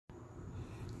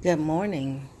Good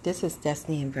morning. This is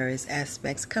Destiny in Various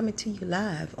Aspects coming to you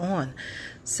live on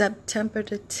September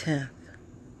the 10th,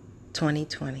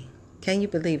 2020. Can you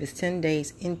believe it's 10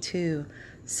 days into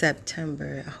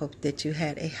September? I hope that you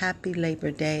had a happy Labor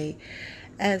Day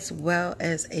as well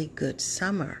as a good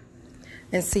summer.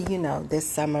 And see, this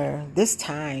summer, this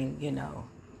time,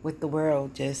 with the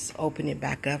world just opening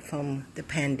back up from the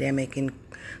pandemic and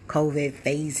COVID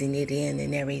phasing it in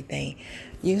and everything,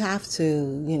 you have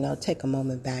to, take a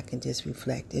moment back and just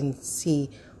reflect and see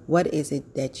what is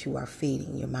it that you are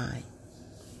feeding your mind.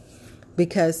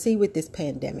 Because, see, with this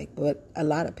pandemic, what a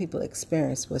lot of people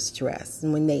experienced was stress.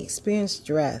 And when they experienced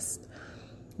stress,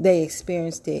 they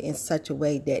experienced it in such a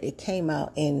way that it came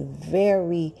out in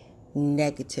very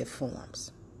negative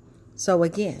forms. So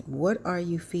again, what are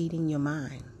you feeding your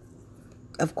mind?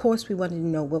 Of course, we wanted to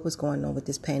know what was going on with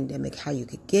this pandemic, how you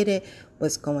could get it,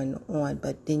 what's going on.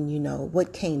 But then,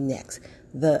 what came next?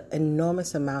 The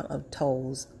enormous amount of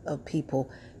tolls of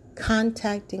people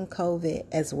contacting COVID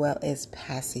as well as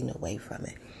passing away from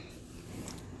it.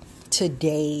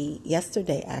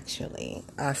 Yesterday actually,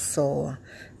 I saw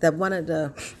that one of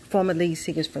the former lead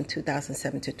singers from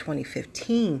 2007 to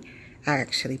 2015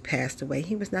 actually passed away.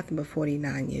 He was nothing but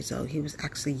 49 years old. He was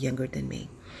actually younger than me.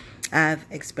 I've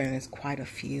experienced quite a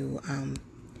few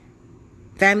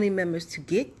family members to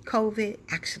get COVID,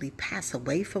 actually pass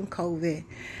away from COVID,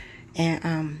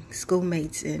 and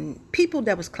schoolmates and people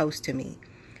that was close to me.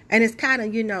 And it's kind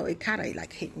of, it kind of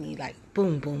like hit me like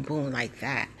boom, boom, boom, like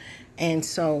that. And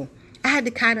so I had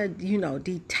to kind of,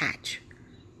 detach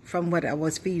from what I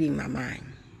was feeding my mind.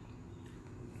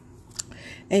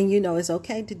 And, it's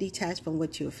okay to detach from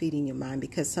what you're feeding your mind,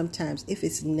 because sometimes if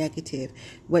it's negative,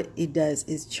 what it does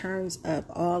is churns up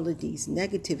all of these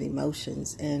negative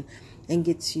emotions and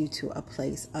gets you to a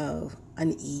place of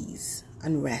unease,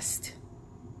 unrest.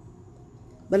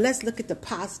 But let's look at the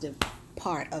positive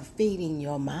part of feeding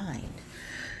your mind.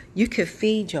 You can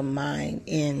feed your mind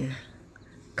in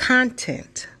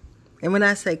content. And when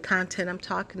I say content, I'm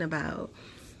talking about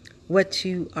what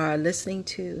you are listening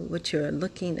to, what you're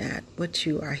looking at, what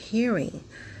you are hearing,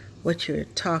 what you're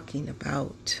talking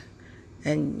about,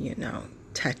 and,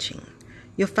 touching.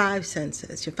 Your five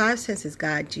senses. Your five senses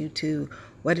guide you to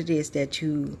what it is that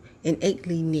you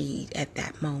innately need at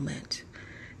that moment.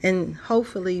 And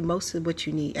hopefully most of what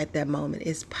you need at that moment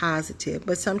is positive.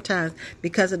 But sometimes,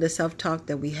 because of the self-talk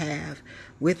that we have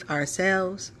with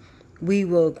ourselves, we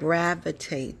will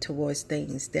gravitate towards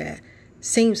things that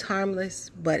seems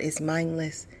harmless, but it's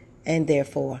mindless and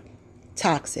therefore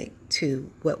toxic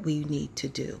to what we need to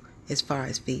do as far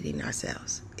as feeding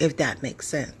ourselves, if that makes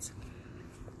sense.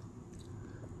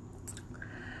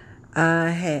 I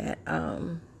had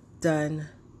done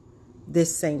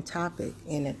this same topic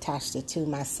and attached it to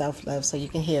my self-love, so you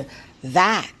can hear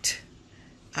that.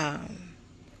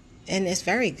 And it's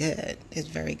very good. It's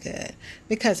very good.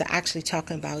 Because I'm actually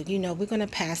talking about, we're going to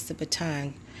pass the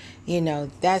baton.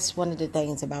 That's one of the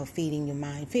things about feeding your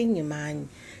mind. Feeding your mind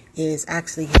is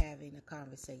actually having a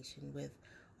conversation with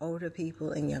older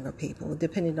people and younger people,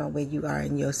 depending on where you are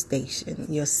in your station,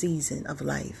 your season of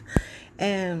life.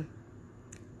 And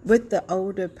with the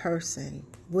older person,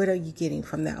 what are you getting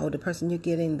from that older person? You're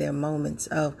getting their moments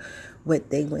of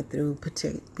what they went through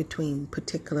between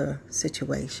particular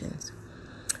situations.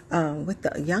 With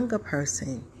the younger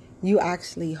person, you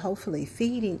actually hopefully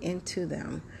feeding into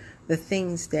them the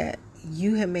things that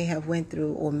you may have went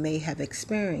through or may have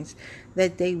experienced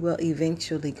that they will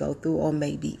eventually go through or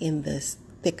maybe in the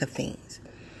thick of things.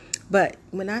 But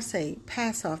when I say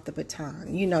pass off the baton,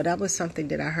 that was something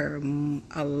that I heard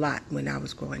a lot when I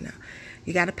was growing up.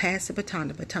 You got to pass the baton.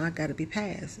 The baton got to be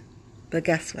passed. But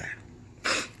guess what?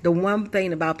 The one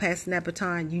thing about passing that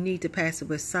baton, you need to pass it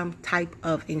with some type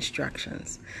of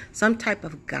instructions, some type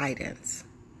of guidance.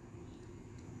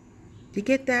 You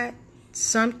get that?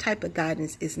 Some type of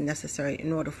guidance is necessary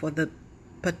in order for the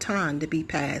baton to be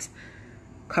passed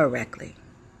correctly.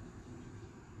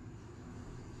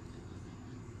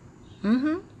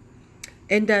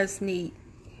 It does need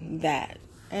that.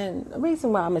 And the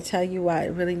reason why I'm going to tell you why it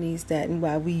really needs that and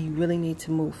why we really need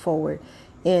to move forward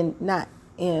and not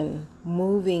in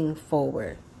moving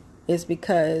forward is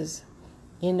because,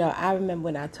 I remember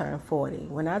when I turned 40.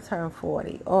 When I turned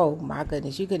 40, oh my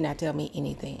goodness, you could not tell me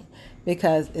anything,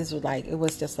 because it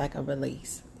was just like a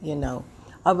release, a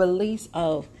release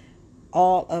of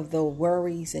all of the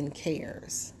worries and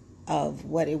cares of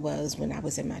what it was when I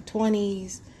was in my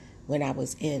 20s, when I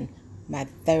was in my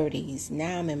 30s.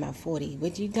 Now I'm in my 40s.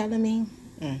 What you telling me?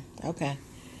 Okay.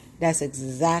 That's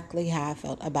exactly how I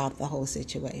felt about the whole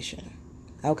situation.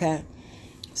 Okay?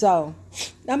 So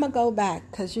I'm gonna go back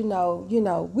because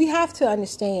we have to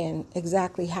understand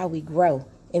exactly how we grow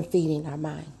in feeding our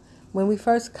mind. When we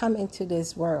first come into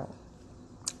this world,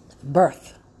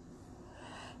 birth,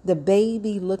 the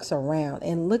baby looks around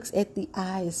and looks at the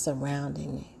eyes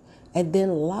surrounding it, and then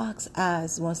locks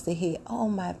eyes once they hear, "Oh,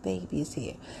 my baby is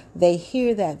here." They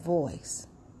hear that voice.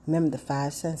 Remember the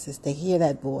five senses. They hear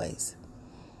that voice,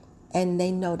 and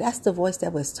they know that's the voice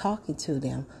that was talking to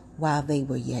them while they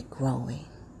were yet growing.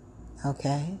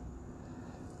 Okay?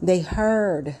 They're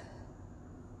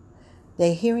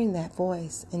hearing that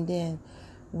voice, and then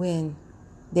when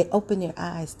they open their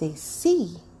eyes, they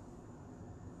see,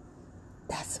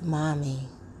 that's mommy.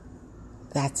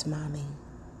 That's mommy.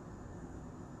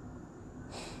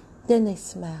 Then they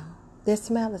smell. Their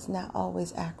smell is not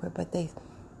always accurate, but they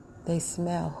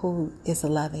smell who is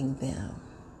loving them.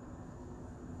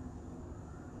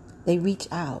 They reach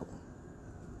out.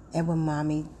 And when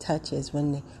mommy touches,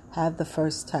 when they have the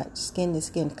first touch, skin to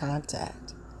skin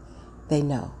contact, they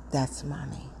know that's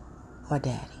mommy or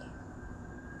daddy.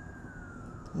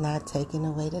 Not taking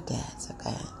away the dads,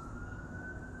 okay?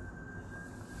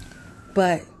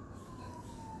 But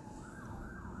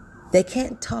they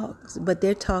can't talk, but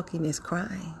their talking is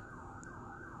crying.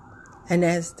 And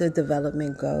as the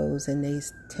development goes, and they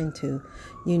tend to,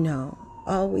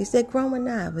 always, they're growing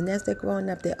up. And as they're growing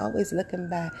up, they're always looking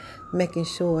back, making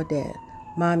sure that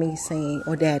mommy's saying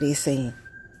or daddy's saying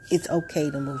it's okay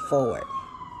to move forward.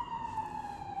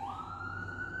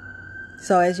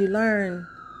 So as you learn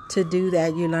to do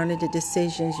that, you're learning the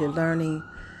decisions, you're learning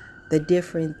the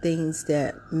different things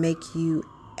that make you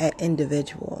an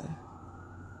individual.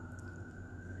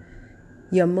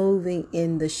 You're moving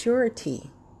in the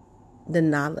surety, the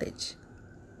knowledge,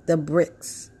 the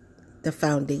bricks, the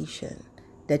foundation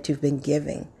that you've been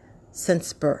giving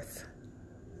since birth.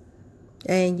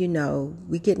 And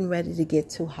we're getting ready to get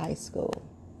to high school.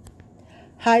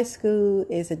 High school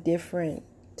is a different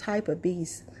type of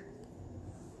beast.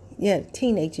 Yeah,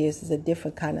 teenage years is a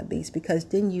different kind of beast, because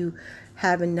then you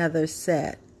have another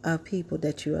set of people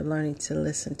that you are learning to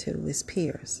listen to as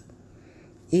peers.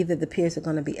 Either the peers are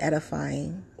going to be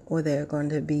edifying, or they're going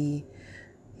to be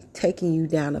taking you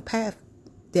down a path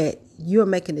that you're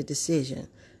making a decision.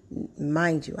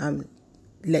 Mind you, I'm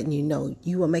letting you know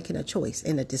you are making a choice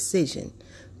and a decision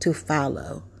to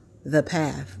follow the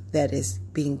path that is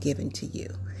being given to you.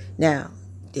 Now,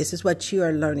 this is what you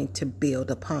are learning to build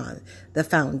upon, the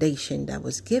foundation that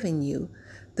was given you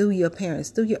through your parents,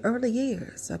 through your early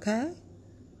years, okay?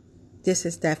 This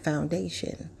is that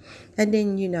foundation. And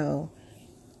then,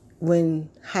 when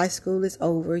high school is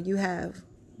over, you have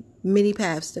many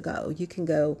paths to go. You can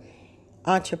go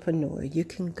entrepreneur, you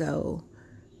can go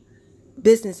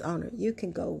business owner, you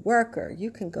can go worker,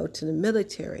 you can go to the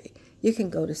military, you can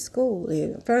go to school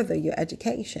and further your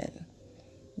education.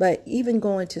 But even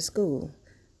going to school,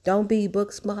 don't be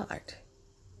book smart,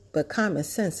 but common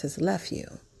sense has left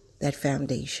you that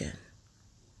foundation.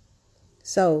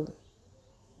 So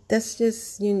that's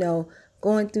just,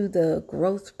 going through the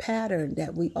growth pattern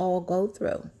that we all go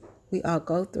through. We all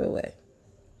go through it.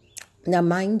 Now,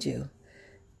 mind you,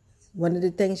 one of the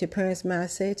things your parents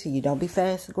might say to you, don't be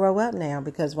fast to grow up now,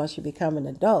 because once you become an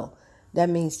adult, that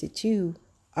means that you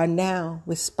are now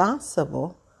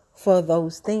responsible for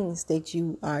those things that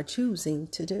you are choosing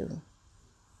to do.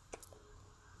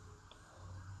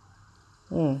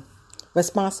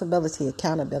 Responsibility,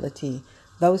 accountability,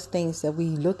 those things that we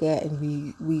look at,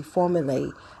 and we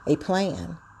formulate a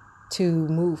plan to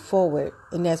move forward.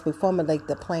 And as we formulate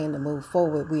the plan to move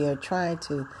forward, we are trying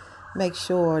to make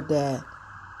sure that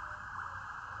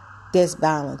there's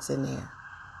balance in there.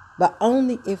 But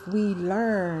only if we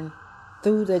learn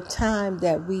through the time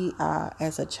that we are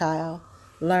as a child,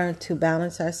 learn to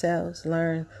balance ourselves,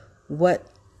 learn what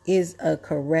is a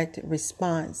correct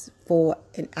response for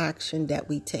an action that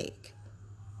we take.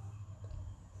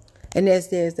 And as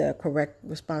there's the correct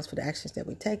response for the actions that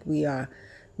we take, we are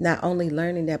not only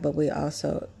learning that, but we're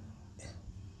also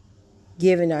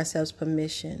giving ourselves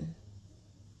permission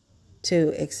to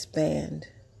expand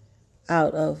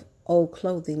out of old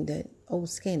clothing, old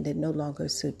skin that no longer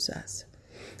suits us.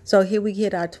 So here we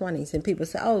hit our 20s, and people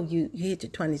say, oh, you hit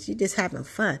your 20s, you're just having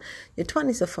fun. Your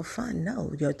 20s are for fun.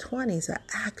 No, your 20s are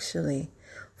actually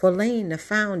for laying the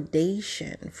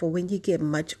foundation for when you get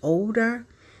much older.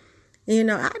 I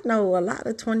know a lot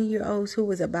of 20-year-olds who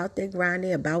was about their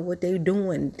grinding, about what they're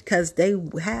doing, because they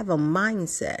have a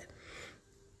mindset.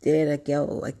 There to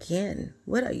go again.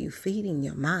 What are you feeding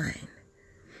your mind?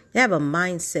 You have a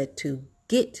mindset to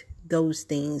get those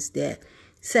things that,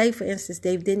 say, for instance,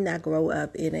 they did not grow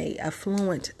up in a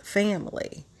affluent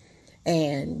family.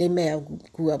 And they may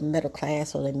have grew up middle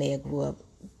class, or they may have grew up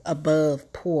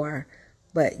above poor,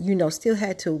 but, still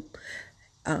had to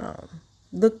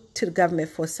look to the government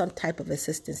for some type of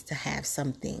assistance to have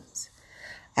some things.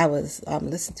 I was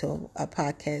listening to a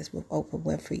podcast with Oprah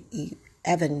Winfrey,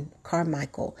 Evan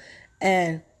Carmichael,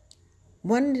 and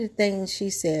one of the things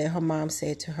she said, her mom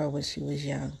said to her when she was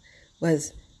young,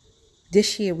 was,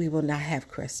 "This year we will not have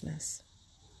Christmas."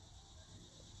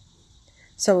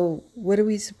 So what are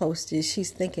we supposed to,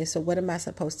 she's thinking, so what am I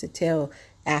supposed to tell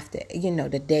after,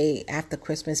 the day after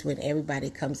Christmas when everybody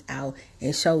comes out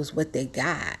and shows what they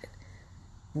got?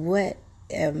 What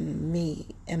am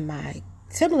me and my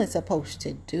siblings supposed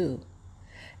to do?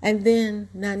 And then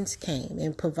nuns came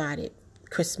and provided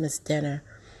Christmas dinner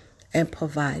and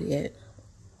provided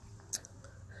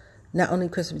not only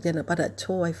Christmas dinner, but a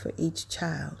toy for each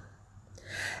child.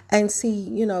 And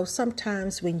see,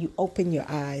 sometimes when you open your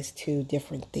eyes to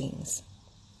different things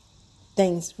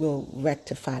will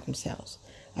rectify themselves.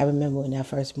 I remember when I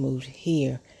first moved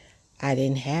here, I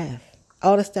didn't have,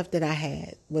 all the stuff that I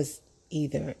had was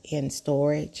either in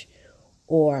storage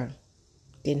or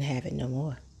didn't have it no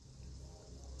more.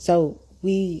 So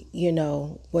we,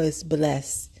 was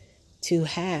blessed to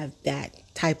have that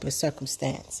type of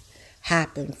circumstance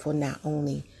happen for not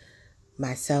only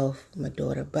myself, my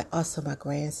daughter, but also my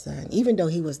grandson, even though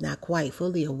he was not quite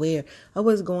fully aware of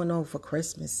what's going on for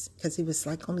Christmas, because he was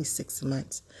like only 6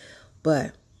 months.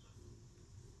 But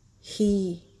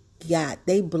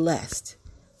they blessed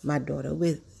my daughter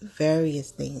with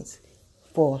various things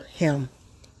for him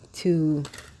to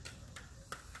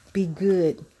be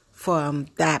good from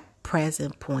that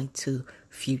present point to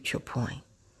future point.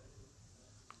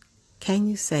 Can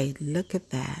you say, look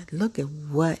at that? Look at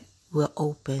what will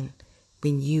open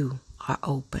when you are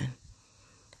open,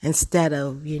 instead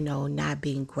of, not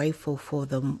being grateful for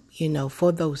them,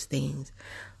 for those things,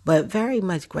 but very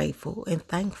much grateful and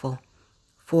thankful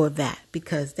for that,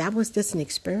 because that was just an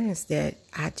experience that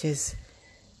I just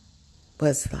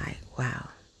was like, wow,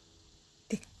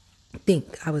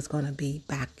 think I was going to be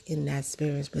back in that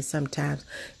experience. But sometimes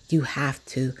you have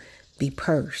to be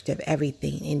purged of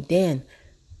everything and then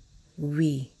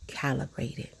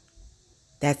recalibrate it.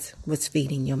 That's what's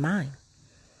feeding your mind.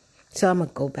 So I'm going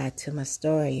to go back to my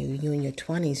story. You in your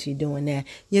 20s, you're doing that.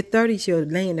 Your 30s, you're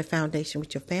laying the foundation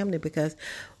with your family, because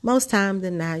most times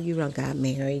than not, you don't got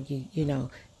married. You're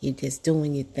just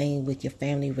doing your thing with your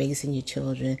family, raising your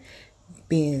children,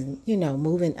 being,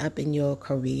 moving up in your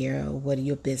career or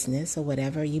your business or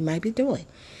whatever you might be doing.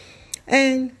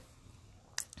 And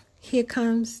here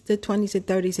comes the 20s and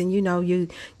 30s, and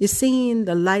you're seeing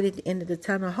the light at the end of the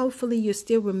tunnel. Hopefully you're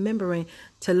still remembering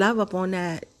to love up on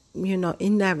that,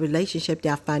 in that relationship,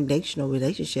 that foundational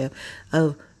relationship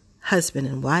of husband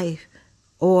and wife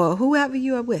or whoever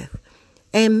you are with,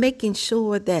 and making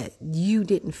sure that you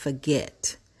didn't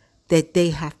forget that they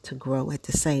have to grow at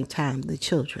the same time the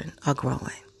children are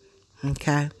growing.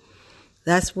 Okay?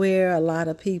 That's where a lot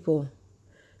of people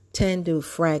tend to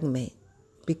fragment,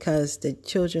 because the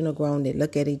children are grown. They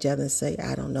look at each other and say,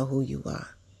 I don't know who you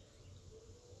are.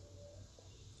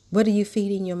 What are you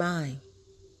feeding your mind?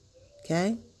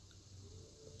 Okay?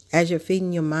 As you're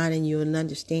feeding your mind and you're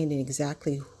understanding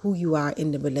exactly who you are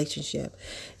in the relationship.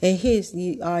 And here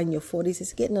you are in your 40s.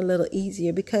 It's getting a little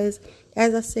easier because,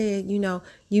 as I said, you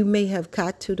may have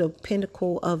got to the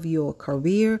pinnacle of your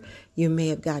career. You may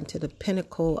have gotten to the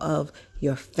pinnacle of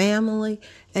your family.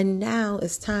 And now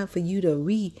it's time for you to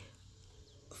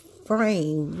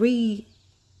realign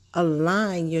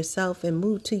yourself and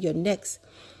move to your next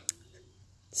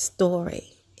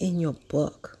story in your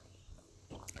book.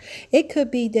 It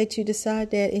could be that you decide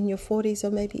that in your 40s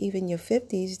or maybe even your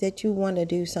 50s that you want to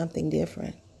do something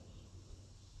different.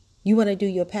 You want to do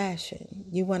your passion.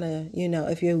 You want to,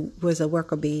 if you was a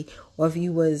worker bee or if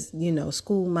you was,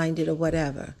 school-minded or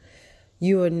whatever,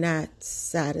 you are not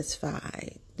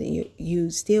satisfied. You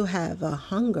still have a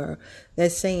hunger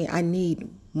that's saying, I need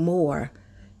more.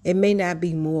 It may not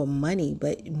be more money,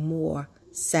 but more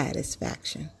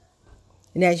satisfaction.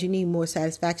 And as you need more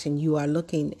satisfaction, you are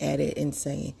looking at it and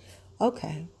saying,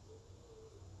 okay,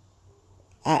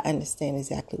 I understand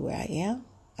exactly where I am.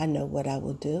 I know what I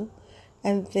will do.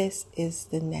 And this is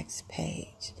the next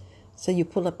page. So you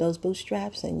pull up those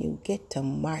bootstraps and you get to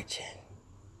marching.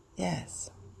 Yes.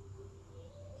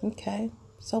 Okay.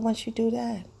 So once you do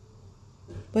that,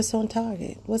 what's on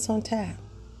target? What's on tap?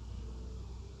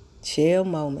 Chill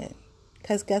moment.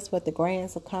 Because guess what? The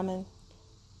grands are coming.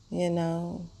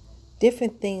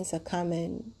 Different things are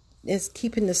coming. It's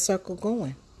keeping the circle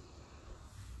going.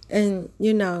 And,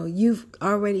 you've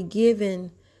already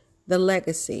given the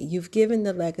legacy. You've given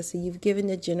the legacy. You've given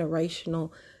the generational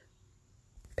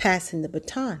passing the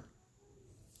baton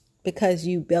because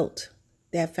you built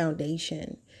that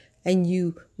foundation and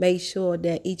you made sure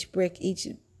that each brick, each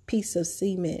piece of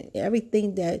cement,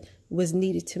 everything that was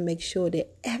needed to make sure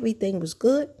that everything was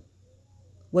good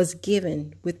was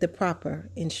given with the proper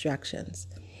instructions.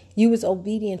 You was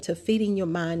obedient to feeding your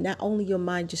mind, not only your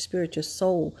mind, your spirit, your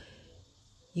soul.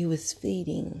 You was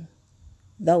feeding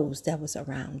those that was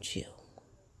around you.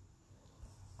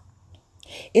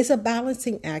 It's a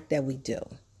balancing act that we do.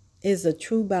 It's a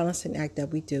true balancing act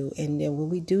that we do. And then when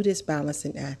we do this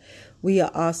balancing act, we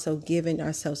are also giving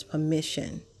ourselves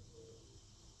permission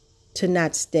to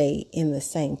not stay in the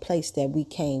same place that we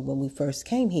came when we first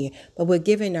came here, but we're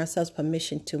giving ourselves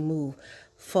permission to move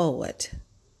forward.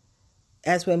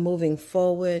 As we're moving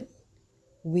forward,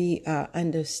 we are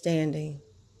understanding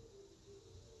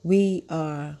we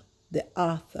are the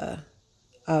author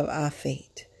of our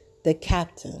fate, the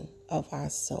captain of our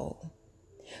soul.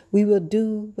 We will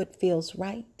do what feels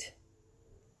right.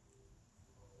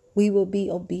 We will be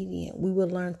obedient. We will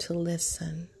learn to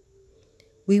listen.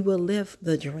 We will live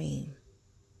the dream.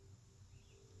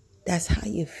 That's how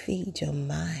you feed your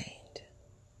mind.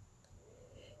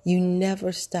 You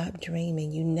never stop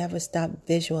dreaming. You never stop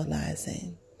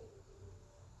visualizing.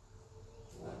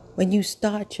 When you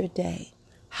start your day,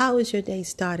 how is your day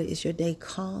started? Is your day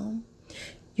calm?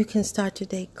 You can start your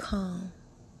day calm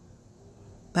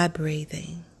by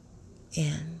breathing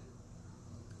in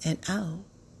and out,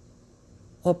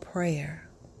 or prayer,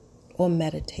 or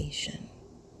meditation,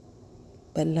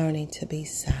 but learning to be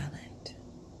silent.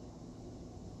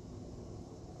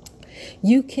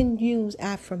 You can use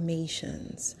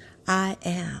affirmations. I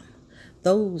am.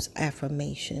 Those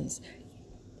affirmations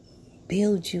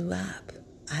build you up.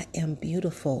 I am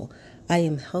beautiful. I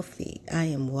am healthy. I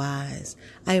am wise.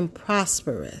 I am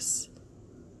prosperous.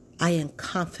 I am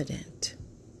confident.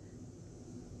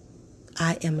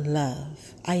 I am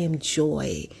love. I am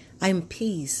joy. I am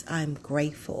peace. I am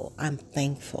grateful. I'm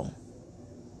thankful.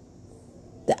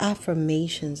 The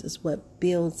affirmations is what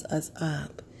builds us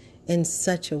up in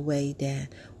such a way that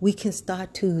we can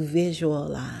start to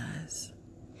visualize.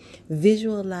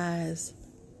 Visualize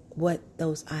what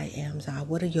those I ams are.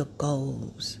 What are your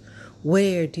goals?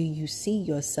 Where do you see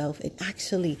yourself? And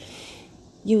actually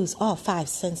use all five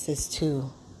senses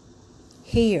to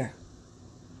hear,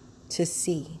 to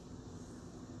see,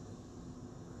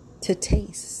 to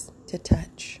taste, to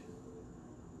touch.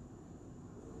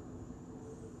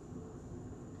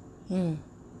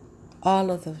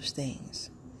 All of those things.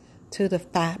 To the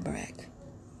fabric,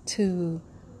 to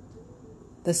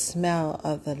the smell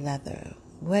of the leather.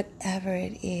 Whatever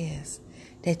it is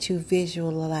that you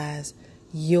visualize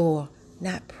your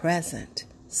not present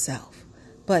self,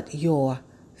 but your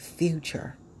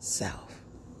future self.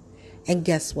 And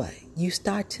guess what? You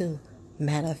start to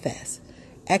manifest.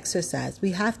 Exercise.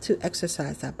 We have to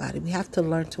exercise our body. We have to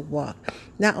learn to walk.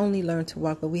 Not only learn to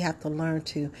walk, but we have to learn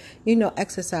to,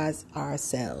 exercise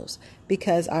ourselves,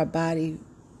 because our body,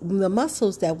 the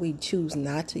muscles that we choose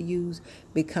not to use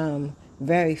become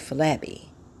very flabby.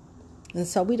 And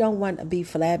so we don't want to be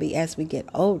flabby as we get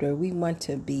older. We want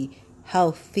to be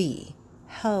healthy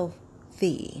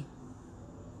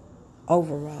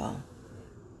overall,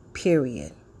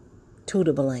 period, to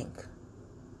the blank.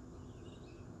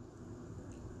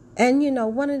 And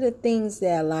one of the things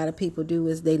that a lot of people do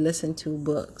is they listen to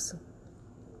books.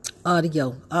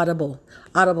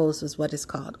 Audibles is what it's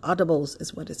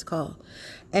called.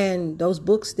 And those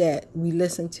books that we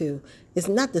listen to is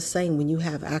not the same when you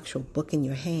have actual book in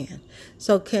your hand.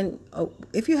 So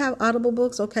if you have Audible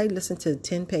books, okay, listen to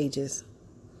 10 pages.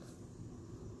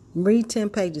 Read 10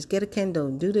 pages, get a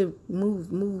Kindle, do the move,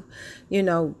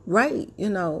 write.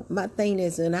 My thing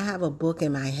is, and I have a book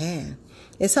in my hand.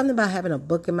 It's something about having a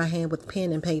book in my hand with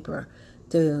pen and paper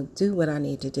to do what I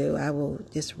need to do. I will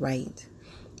just write.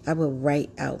 I will write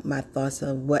out my thoughts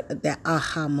of what that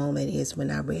aha moment is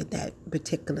when I read that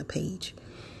particular page,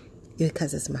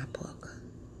 because it's my book.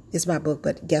 It's my book,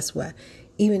 but guess what?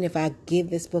 Even if I give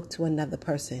this book to another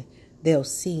person, they'll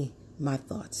see my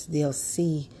thoughts. They'll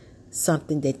see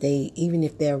something that even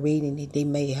if they're reading it, they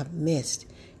may have missed.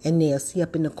 And they'll see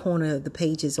up in the corner of the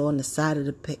pages or on the side of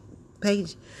the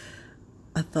page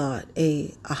a thought,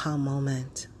 a aha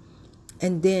moment.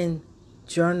 And then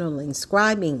journaling,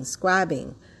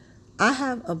 scribing. I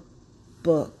have a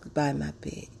book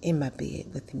in my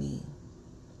bed with me.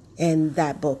 And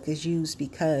that book is used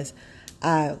because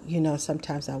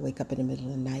sometimes I wake up in the middle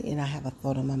of the night and I have a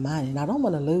thought on my mind and I don't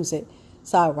want to lose it.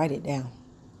 So I write it down.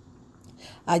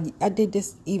 I did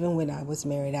this even when I was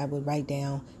married. I would write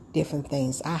down different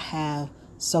things. I have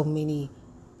so many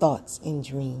thoughts and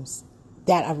dreams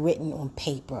that are written on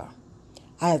paper.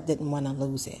 I didn't want to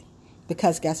lose it.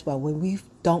 Because guess what? When we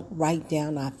don't write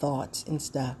down our thoughts and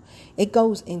stuff, it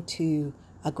goes into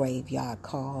a graveyard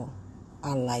called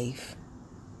our life.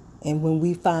 And when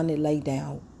we finally lay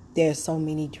down, there's so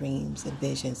many dreams and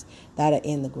visions that are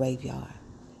in the graveyard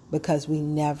because we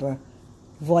never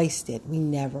voiced it. We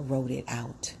never wrote it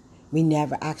out. We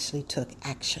never actually took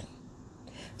action.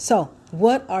 So,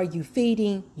 what are you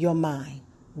feeding your mind?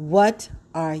 What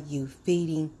are you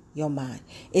feeding your mind?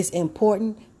 It's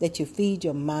important that you feed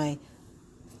your mind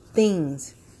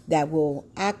things that will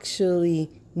actually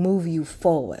move you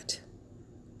forward.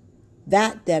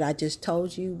 That I just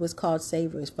told you was called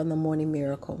Savers from the Morning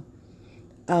Miracle.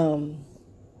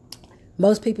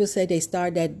 Most people say they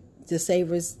start the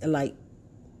Savers like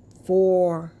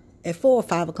 4 or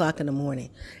 5 o'clock in the morning.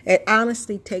 It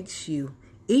honestly takes you,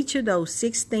 each of those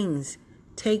 6 things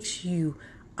takes you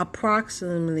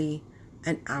approximately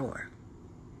an hour.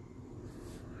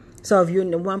 So if you're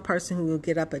the one person who will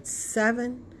get up at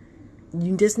 7,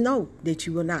 you just know that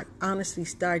you will not honestly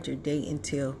start your day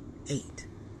until 8.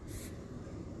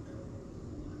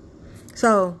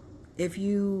 So if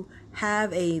you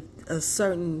have a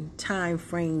certain time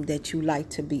frame that you like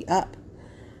to be up,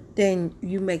 then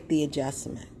you make the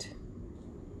adjustment.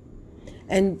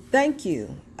 And thank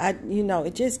you.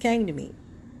 It just came to me.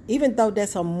 Even though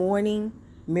that's a morning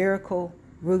miracle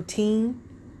routine,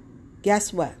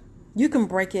 guess what? You can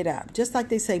break it up. Just like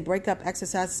they say, break up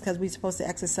exercises because we're supposed to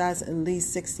exercise at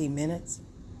least 60 minutes.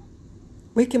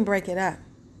 We can break it up.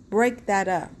 Break that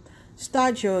up.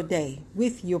 Start your day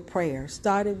with your prayer.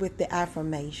 Start it with the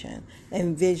affirmation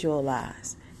and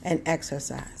visualize and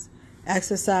exercise.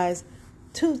 Exercise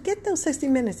to get those 60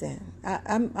 minutes in.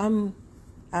 I'm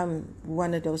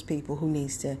one of those people who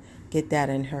needs to get that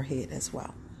in her head as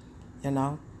well.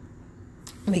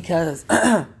 Because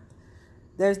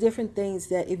there's different things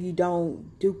that if you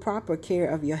don't do proper care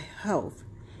of your health,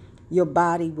 your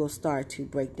body will start to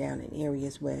break down in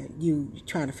areas where you're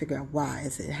trying to figure out why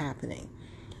is it happening.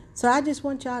 So I just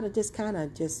want y'all to just kind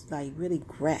of really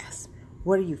grasp,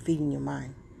 what are you feeding your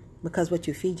mind? Because what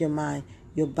you feed your mind,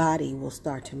 your body will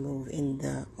start to move in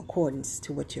the accordance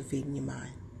to what you're feeding your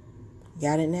mind.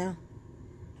 Got it now?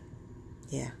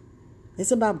 Yeah.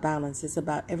 It's about balance. It's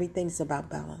about everything's about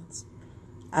balance.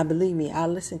 Believe me, I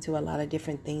listen to a lot of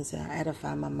different things and I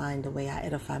edify my mind the way I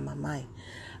edify my mind.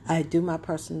 I do my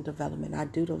personal development. I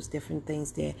do those different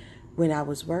things that when I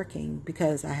was working,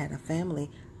 because I had a family,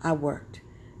 I worked.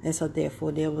 And so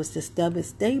therefore there was the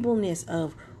stableness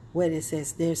of what it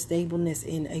says. There's stableness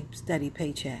in a steady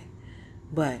paycheck.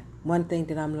 But one thing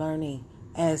that I'm learning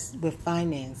as with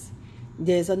finance,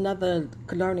 there's another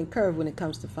learning curve when it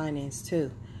comes to finance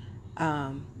too.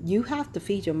 You have to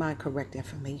feed your mind correct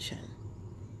information.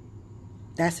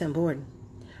 That's important.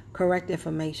 Correct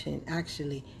information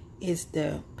actually is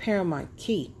the paramount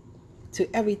key to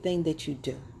everything that you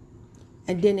do.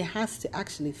 And then it has to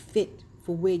actually fit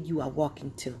for where you are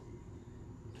walking to.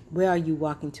 Where are you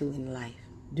walking to in life?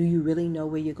 Do you really know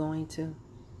where you're going to?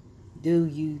 Do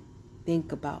you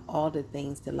think about all the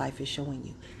things that life is showing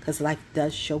you? Because life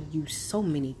does show you so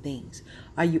many things.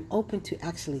 Are you open to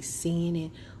actually seeing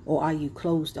it? Or are you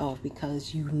closed off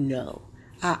because you know?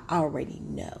 I already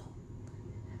know.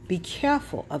 Be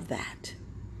careful of that.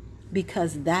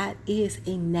 Because that is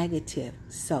a negative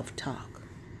self-talk.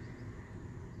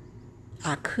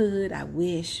 I could, I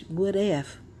wish, what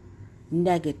if?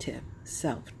 Negative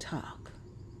self-talk.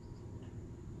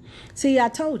 See, I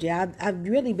told you, I've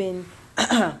really been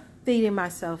feeding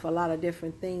myself a lot of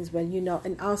different things, but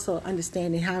and also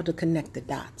understanding how to connect the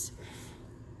dots.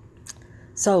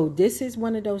 So this is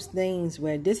one of those things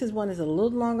where this is one is a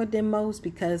little longer than most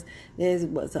because there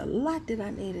was a lot that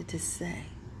I needed to say.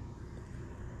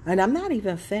 And I'm not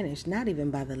even finished, not even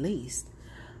by the least.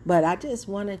 But I just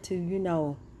wanted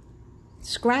to,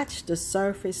 scratch the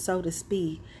surface, so to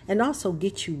speak, and also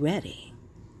get you ready.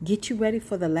 Get you ready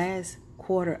for the last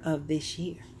quarter of this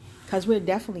year. Because we're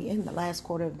definitely in the last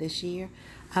quarter of this year.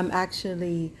 I'm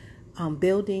actually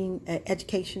building an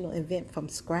educational event from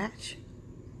scratch.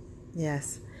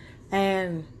 Yes.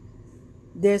 And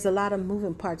there's a lot of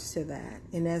moving parts to that.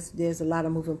 And there's a lot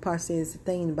of moving parts. There's the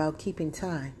thing about keeping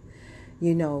time.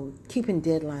 Keeping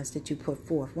deadlines that you put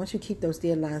forth. Once you keep those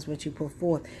deadlines, what you put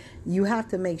forth, you have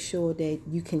to make sure that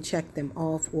you can check them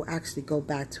off or actually go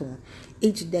back to them.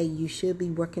 Each day you should be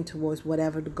working towards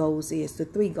whatever the goals is, the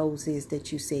 3 goals is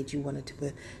that you said you wanted to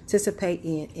participate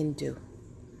in and do.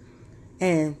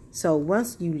 And so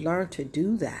once you learn to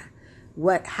do that,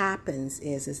 what happens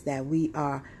is that we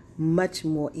are much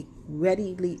more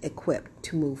readily equipped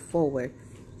to move forward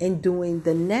in doing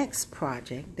the next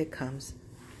project that comes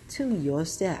to your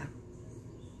step.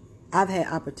 I've had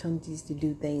opportunities to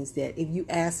do things that if you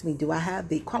ask me, do I have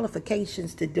the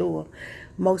qualifications to do them?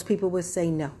 Most people would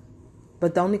say no.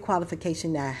 But the only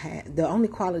qualification that I have,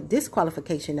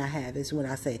 disqualification I have is when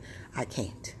I say I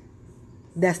can't.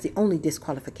 That's the only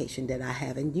disqualification that I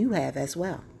have, and you have as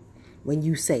well, when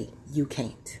you say you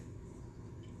can't.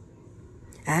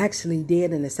 I actually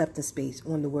did an acceptance speech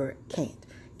on the word can't.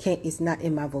 Can't is not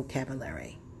in my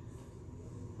vocabulary.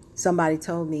 Somebody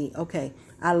told me, okay,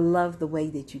 I love the way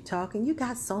that you talk, and you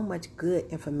got so much good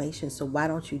information, so why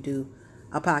don't you do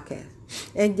a podcast?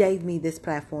 And gave me this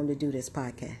platform to do this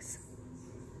podcast.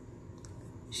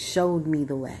 Showed me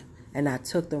the way, and I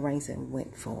took the reins and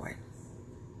went for it.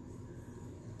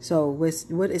 So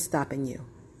what is stopping you?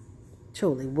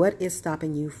 Truly, what is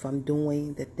stopping you from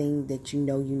doing the thing that you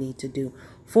know you need to do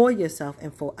for yourself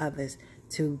and for others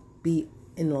to be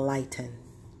enlightened?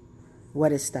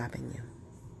 What is stopping you?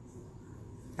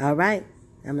 All right,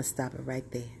 I'm going to stop it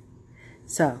right there.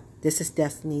 So, this is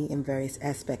Destiny in Various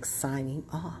Aspects signing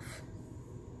off.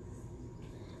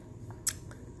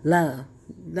 Love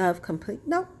complete.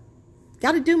 No,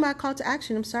 got to do my call to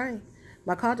action. I'm sorry.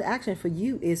 My call to action for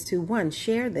you is to, one,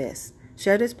 share this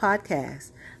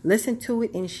podcast, listen to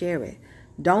it and share it.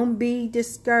 Don't be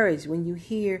discouraged when you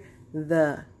hear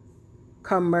the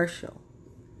commercial,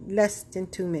 less than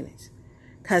 2 minutes,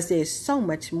 because there's so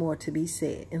much more to be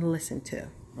said and listened to.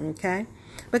 Okay?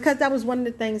 Because that was one of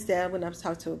the things that when I was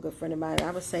talking to a good friend of mine,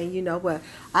 I was saying, you know what,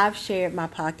 I've shared my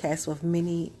podcast with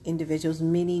many individuals,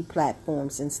 many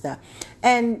platforms and stuff.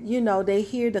 And, you know, they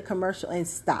hear the commercial and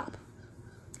stop.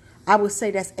 I would say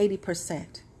that's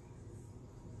 80%.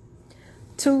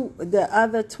 The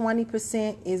other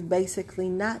 20% is basically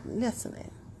not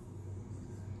listening.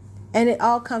 And it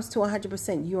all comes to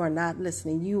 100%. You are not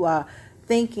listening. You are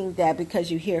thinking that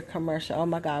because you hear a commercial, oh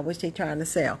my God, what's they trying to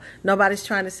sell? Nobody's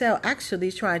trying to sell.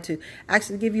 Actually, trying to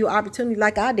give you an opportunity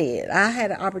like I did. I had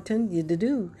an opportunity to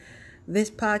do this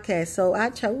podcast, so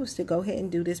I chose to go ahead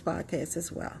and do this podcast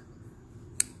as well.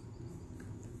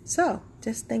 So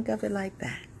just think of it like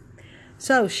that.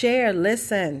 So share,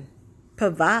 listen,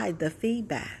 provide the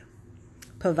feedback.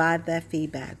 Provide that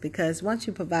feedback, because once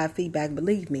you provide feedback,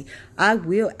 believe me, I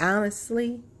will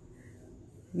honestly,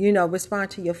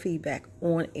 respond to your feedback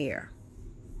on air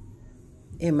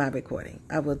in my recording.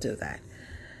 I will do that.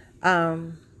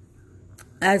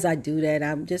 As I do that,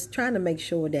 I'm just trying to make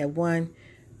sure that, one,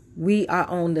 we are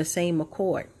on the same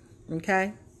accord,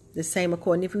 okay? The same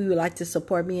accord. And if you would like to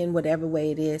support me in whatever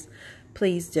way it is,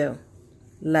 please do.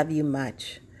 Love you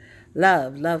much.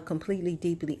 Love completely,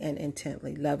 deeply, and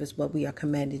intently. Love is what we are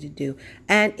commanded to do.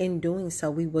 And in doing so,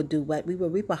 we will do what? We will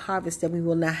reap a harvest that we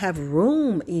will not have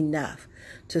room enough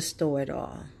to store it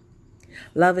all.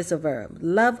 Love is a verb.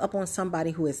 Love upon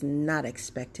somebody who is not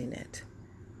expecting it.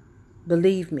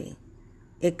 Believe me,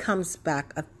 it comes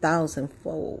back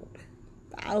 1,000-fold.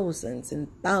 Thousands and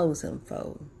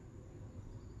thousand-fold.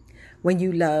 When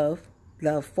you love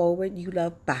forward, you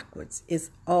love backwards. It's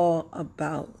all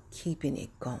about keeping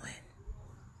it going.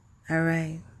 All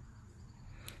right?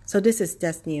 So this is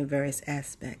Destiny in Various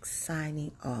Aspects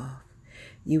signing off.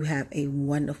 You have a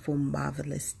wonderful,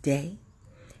 marvelous day.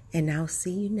 And I'll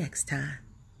see you next time.